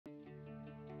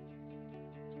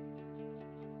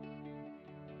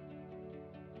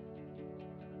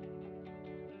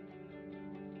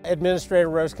Administrator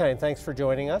Rosekind, thanks for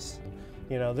joining us.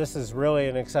 You know, this is really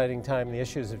an exciting time. The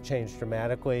issues have changed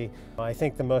dramatically. I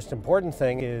think the most important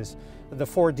thing is the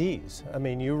 4 Ds. I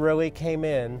mean, you really came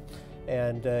in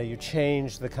and you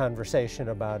changed the conversation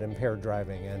about impaired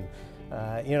driving.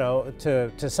 And you know,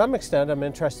 to some extent, I'm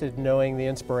interested in knowing the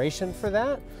inspiration for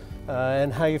that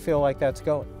and how you feel like that's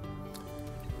going.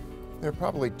 There are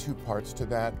probably 2 parts to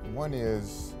that. One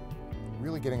is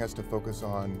really getting us to focus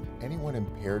on anyone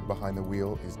impaired behind the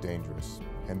wheel is dangerous,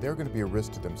 and they're going to be a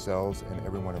risk to themselves and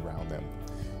everyone around them.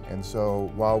 And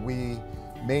so while we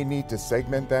may need to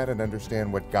segment that and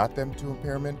understand what got them to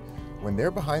impairment, when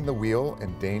they're behind the wheel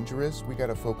and dangerous, we got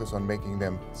to focus on making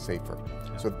them safer.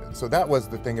 So that was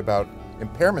the thing about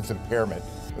impairment's impairment.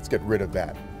 Let's get rid of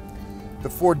that. The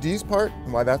 4 Ds part,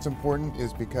 and why that's important,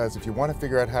 is because if you want to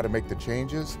figure out how to make the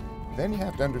changes, then you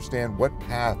have to understand what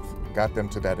path got them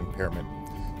to that impairment.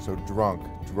 So drunk,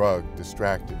 drugged,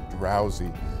 distracted,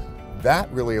 drowsy. That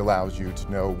really allows you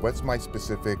to know what's my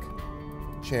specific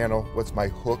channel, what's my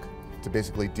hook to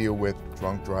basically deal with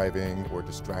drunk driving or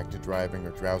distracted driving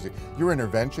or drowsy. Your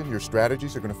intervention, your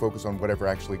strategies are going to focus on whatever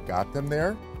actually got them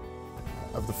there.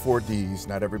 Of the 4 Ds,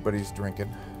 not everybody's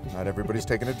drinking, not everybody's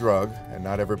taking a drug, and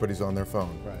not everybody's on their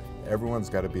phone. Right. Everyone's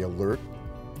got to be alert,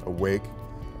 awake,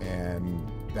 and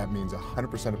that means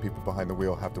 100% of people behind the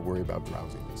wheel have to worry about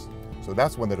drowsiness. So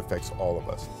that's one that affects all of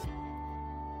us.